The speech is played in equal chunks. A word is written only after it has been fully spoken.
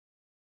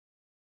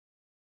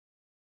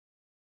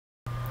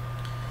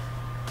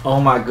Oh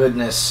my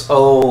goodness.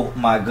 Oh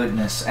my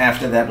goodness.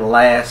 After that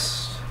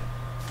last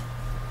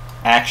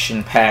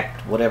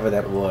action-packed, whatever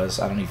that was,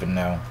 I don't even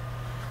know.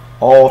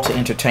 All to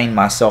entertain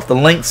myself. The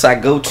lengths I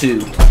go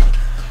to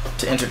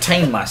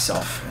entertain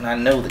myself. And I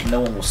know that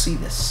no one will see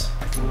this.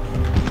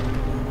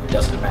 It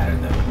doesn't matter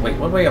though. Wait,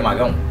 what way am I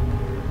going?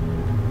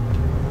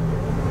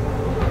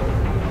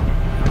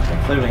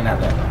 Okay, clearly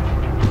not that way.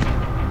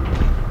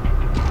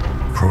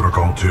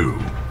 Protocol 2.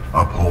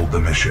 Uphold the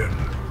mission.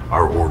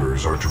 Our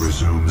orders are to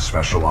resume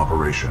Special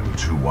Operation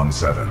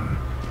 217.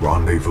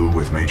 Rendezvous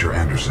with Major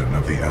Anderson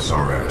of the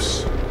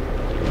SRS.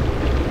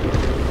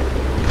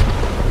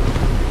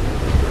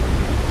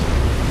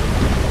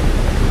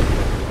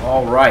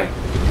 All right.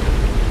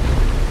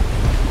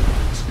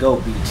 Let's go,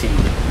 BT.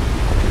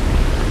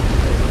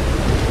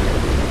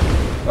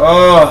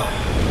 Oh,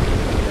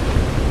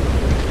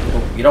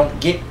 you don't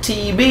get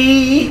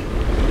TB.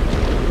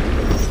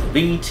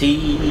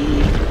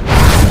 BT.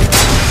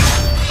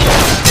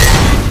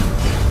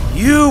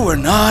 You were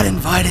not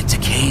invited to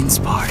KANE's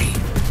party,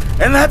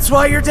 and that's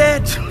why you're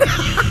dead.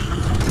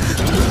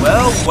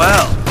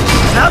 Well,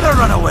 another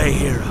runaway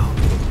hero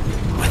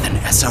with an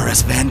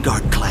SRS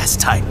Vanguard class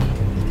Titan.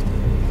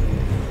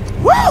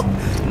 Woo!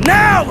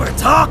 Now we're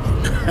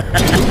talking.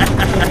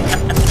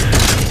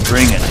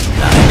 Bring a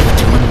knife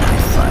to a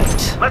knife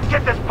fight. Let's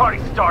get this party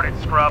started,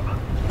 scrub.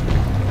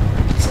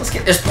 Let's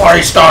get this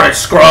party started,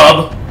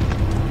 scrub.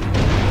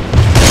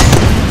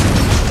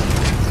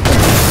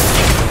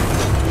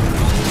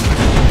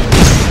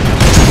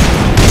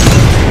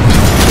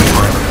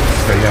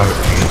 Stay out of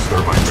Kane's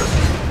thermite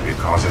residue. It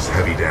causes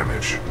heavy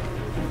damage.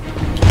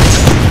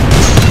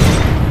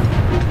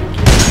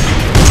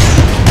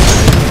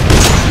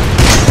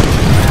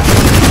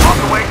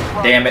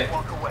 Damn it.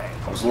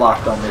 I was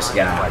locked on this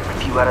guy. A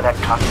few out of that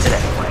cockpit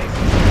anyway.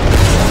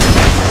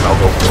 I'll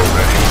go for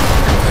it.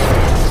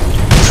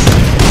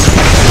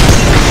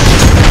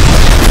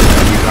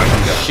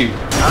 Shoot.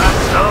 I'm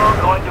so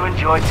going to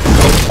enjoy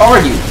this.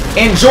 Are you?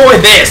 Enjoy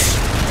this.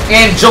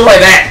 Enjoy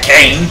that,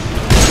 Kane.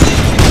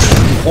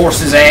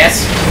 Horse's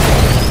ass.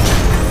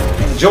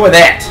 Enjoy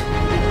that.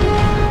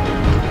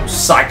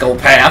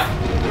 Psychopath.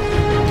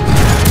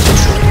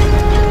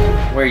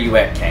 Where are you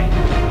at, Kane?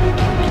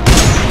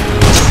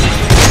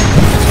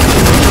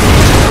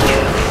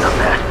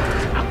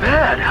 Not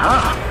bad,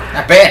 huh?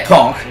 Not bad,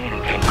 punk.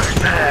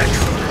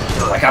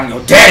 Like I'm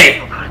your daddy.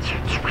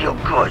 It's real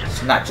good.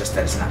 It's not just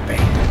that it's not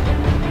bad.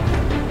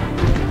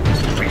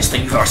 It's the greatest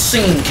thing you've ever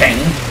seen,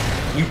 Kane.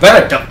 You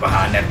better duck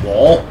behind that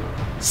wall,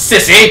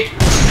 sissy.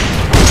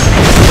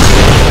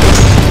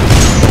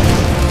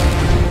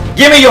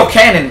 Give me your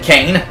cannon,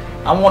 Kane.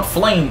 I want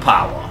flame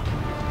power.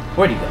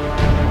 Where'd he go?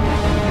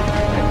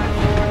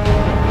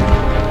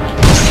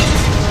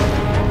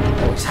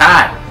 Oh, he's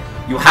hiding.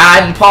 You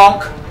hiding,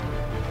 punk?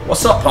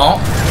 What's up,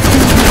 punk?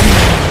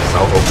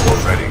 Salvo core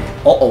ready.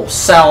 Uh-oh,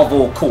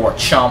 salvo core,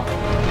 chump.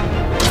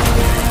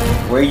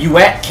 Where you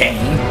at,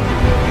 Kane?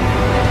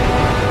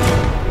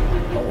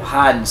 Oh,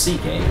 hide and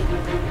seek, eh?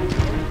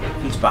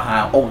 He's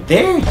behind. Oh,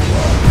 there you are.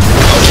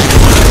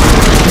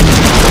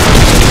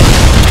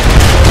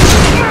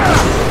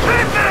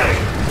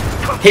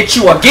 Hit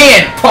you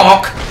again,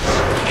 punk!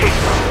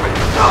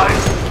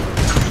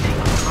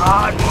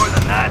 More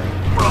than that,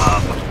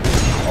 scrub.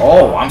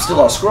 Oh, I'm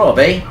still a scrub,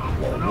 eh?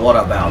 Well, what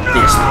about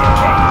this then,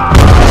 Kane?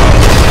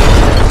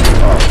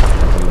 Oh.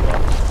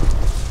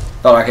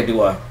 Thought I could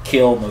do a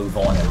kill move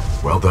on him.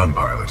 Well done,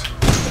 pilot.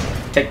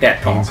 Take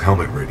that, punk. Kane's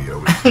helmet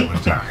radio is still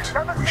intact.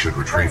 We should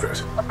retrieve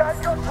it.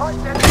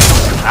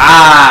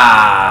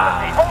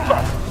 Ah!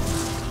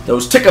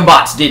 Those ticker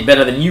bots did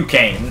better than you,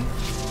 Kane.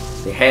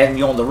 They had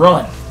me on the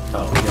run.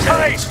 Oh,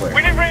 Hey,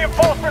 we need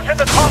reinforcements in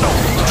the tunnel.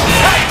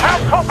 Hey, how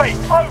copy?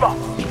 Over.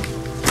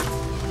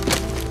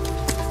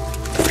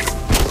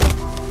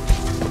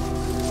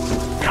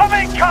 Come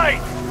in, Kane.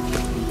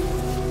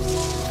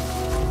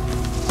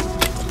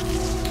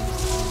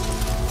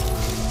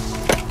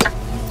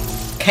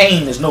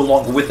 Kane is no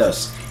longer with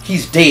us.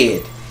 He's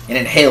dead and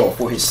in hell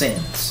for his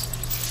sins.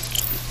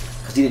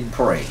 Because he didn't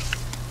pray.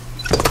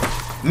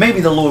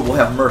 Maybe the Lord will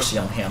have mercy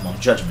on him on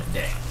Judgment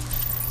Day.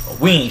 But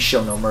we ain't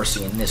show no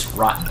mercy in this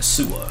rotten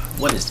sewer.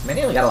 What is... Man,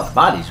 they only got a lot of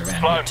bodies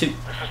around here, too.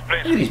 This is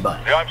Bliss. Look at these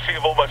bodies. The IMC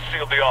have almost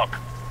sealed the Ark.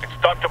 It's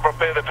time to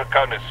prepare the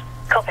Draconis.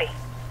 Copy.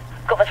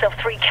 Got myself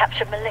 3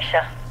 captured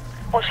militia.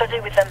 What should I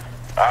do with them?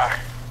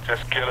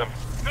 Just kill him.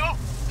 No,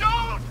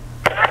 don't!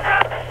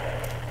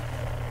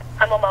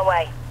 I'm on my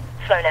way.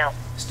 Slow now.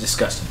 It's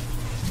disgusting.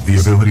 The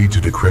ability to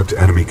decrypt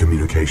enemy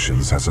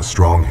communications has a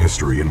strong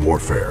history in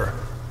warfare.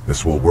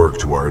 This will work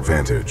to our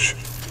advantage.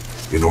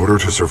 In order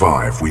to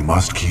survive, we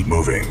must keep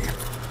moving.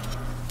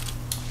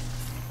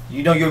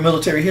 You know your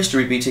military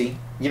history, BT.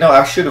 You know,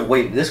 I should have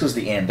waited. This was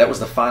the end. That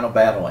was the final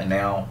battle, and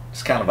now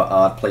it's kind of an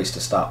odd place to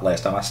stop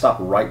last time. I stopped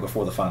right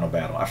before the final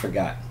battle. I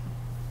forgot.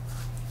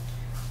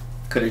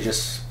 Could have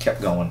just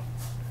kept going.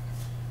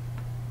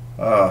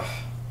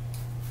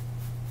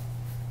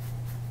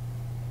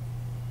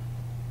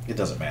 It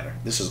doesn't matter.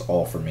 This is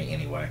all for me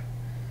anyway.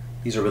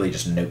 These are really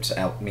just notes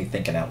out, me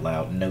thinking out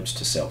loud, notes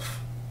to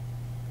self.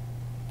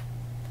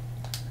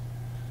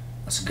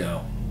 Let's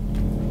go.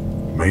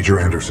 Major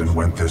Anderson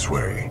went this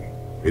way.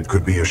 It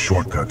could be a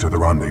shortcut to the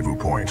rendezvous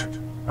point.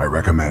 I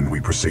recommend we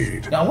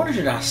proceed. Now, I wonder,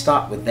 did I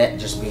stop with that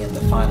just being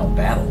the final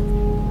battle?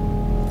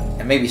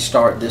 And maybe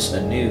start this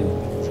anew?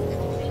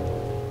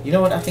 You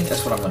know what? I think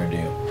that's what I'm going to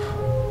do.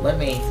 Let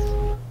me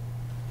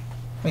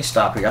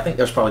stop here. I think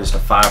there's probably just a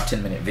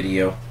 5-10 minute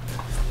video.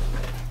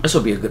 This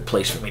will be a good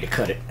place for me to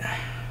cut it.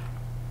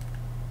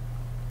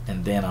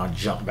 And then I'll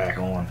jump back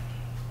on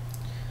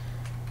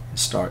and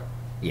start.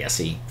 Yeah,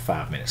 see,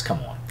 5 minutes. Come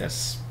on.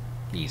 That's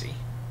easy.